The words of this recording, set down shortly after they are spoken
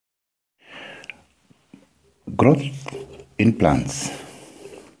Growth in plants.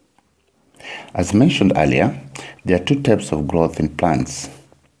 As mentioned earlier, there are two types of growth in plants.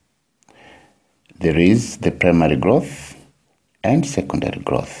 There is the primary growth and secondary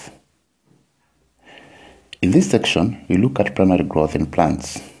growth. In this section, we look at primary growth in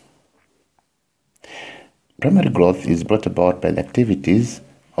plants. Primary growth is brought about by the activities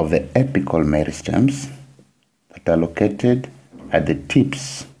of the apical meristems that are located at the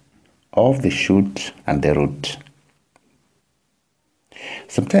tips of the shoot and the root.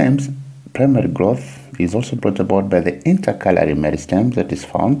 Sometimes primary growth is also brought about by the intercalary meristem that is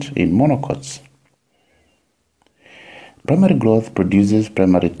found in monocots. Primary growth produces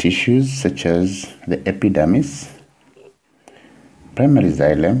primary tissues such as the epidermis, primary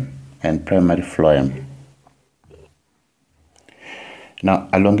xylem, and primary phloem. Now,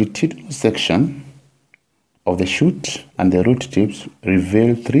 a longitudinal section of the shoot and the root tips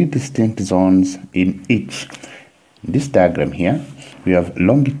reveal three distinct zones in each. In this diagram here, we have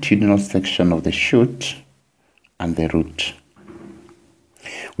longitudinal section of the shoot and the root.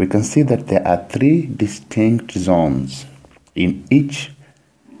 We can see that there are three distinct zones in each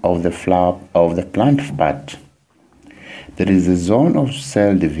of the flower of the plant part. There is a zone of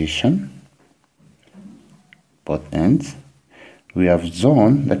cell division, both ends. We have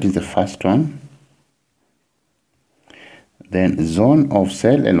zone, that is the first one, then zone of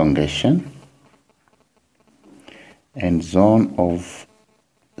cell elongation, and zone of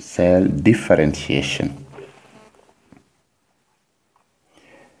cell differentiation.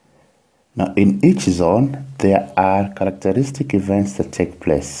 Now, in each zone, there are characteristic events that take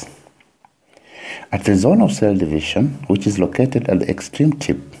place. At the zone of cell division, which is located at the extreme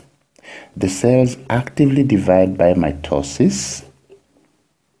tip, the cells actively divide by mitosis.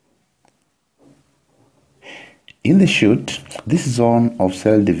 In the shoot, this zone of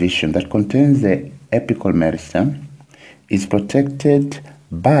cell division that contains the apical meristem is protected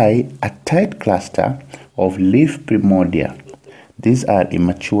by a tight cluster of leaf primordia. These are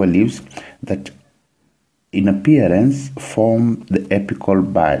immature leaves that in appearance form the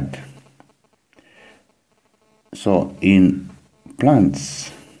apical bud. So in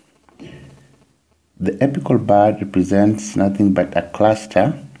plants, the apical bud represents nothing but a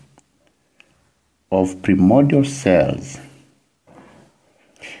cluster of primordial cells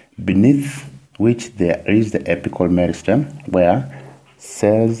beneath which there is the apical meristem where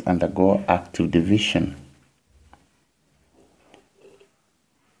cells undergo active division.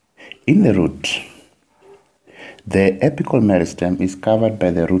 In the root, the apical meristem is covered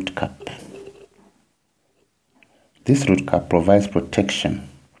by the root cap. This root cap provides protection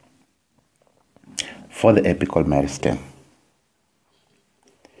for the apical meristem.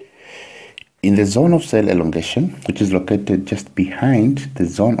 In the zone of cell elongation, which is located just behind the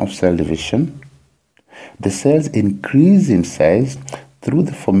zone of cell division, the cells increase in size through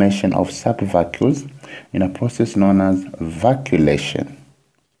the formation of subvacuoles in a process known as vacuolation.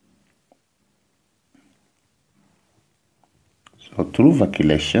 So through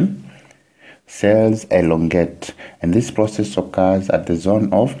vacuolation, cells elongate, and this process occurs at the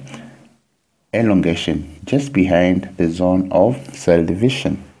zone of elongation, just behind the zone of cell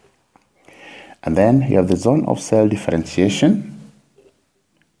division. And then you have the zone of cell differentiation.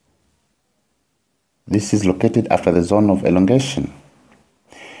 This is located after the zone of elongation.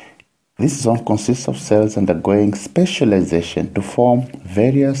 This zone consists of cells undergoing specialization to form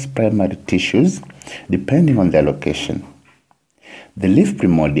various primary tissues depending on their location. The leaf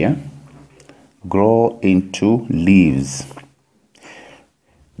primordia grow into leaves.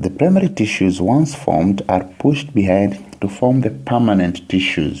 The primary tissues once formed are pushed behind to form the permanent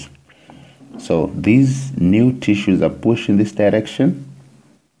tissues. So these new tissues are pushed in this direction,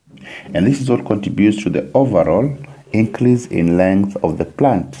 and this is what contributes to the overall increase in length of the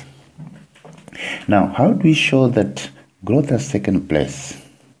plant. Now, how do we show that growth has taken place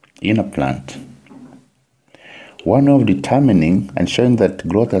in a plant? One way of determining and showing that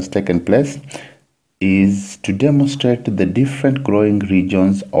growth has taken place is to demonstrate the different growing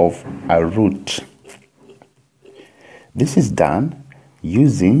regions of a root. This is done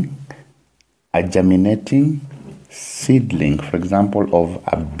using a germinating seedling, for example, of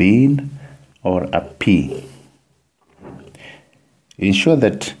a bean or a pea. Ensure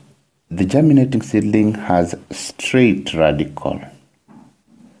that the germinating seedling has straight radicle.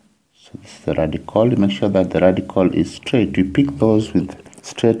 So this is the radicle. Make sure that the radicle is straight. We pick those with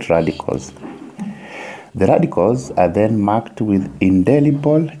straight radicals. The radicals are then marked with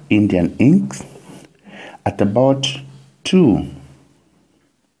indelible Indian inks at about 2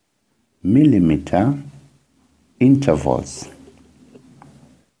 millimeter intervals.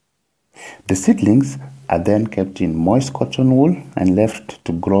 The seedlings are then kept in moist cotton wool and left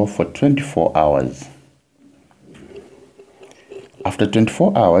to grow for 24 hours. After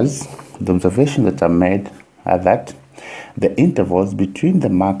 24 hours, the observations that are made are that the intervals between the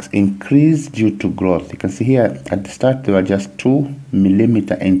marks increase due to growth. You can see here at the start they were just 2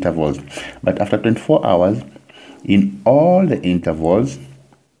 millimeter intervals, but after 24 hours, in all the intervals,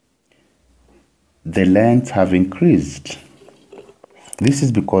 the lengths have increased. This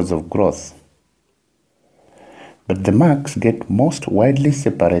is because of growth. But the marks get most widely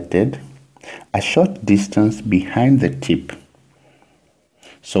separated a short distance behind the tip.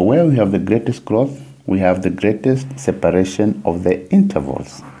 So where we have the greatest growth, we have the greatest separation of the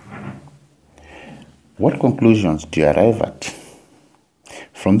intervals. What conclusions do you arrive at?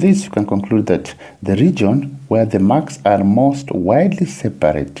 From this, you can conclude that the region where the marks are most widely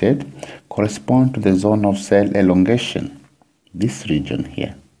separated correspond to the zone of cell elongation, this region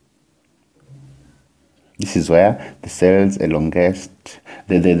here. This is where the cells elongate,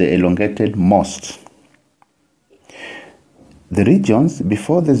 the elongated most. The regions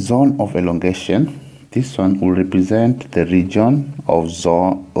before the zone of elongation, this one will represent the region of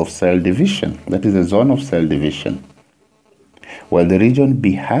cell division. That is the zone of cell division. While the region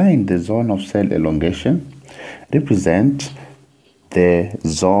behind the zone of cell elongation represent the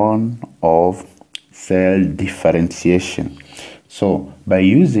zone of cell differentiation. So by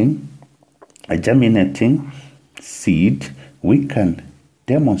using a germinating seed, we can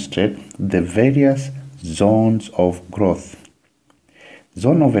demonstrate the various zones of growth.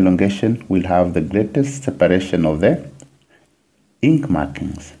 Zone of elongation will have the greatest separation of the ink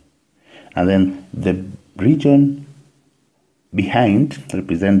markings. And then the region behind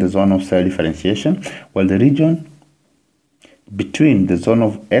represent the zone of cell differentiation, while the region between the zone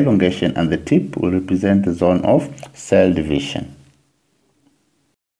of elongation and the tip will represent the zone of cell division.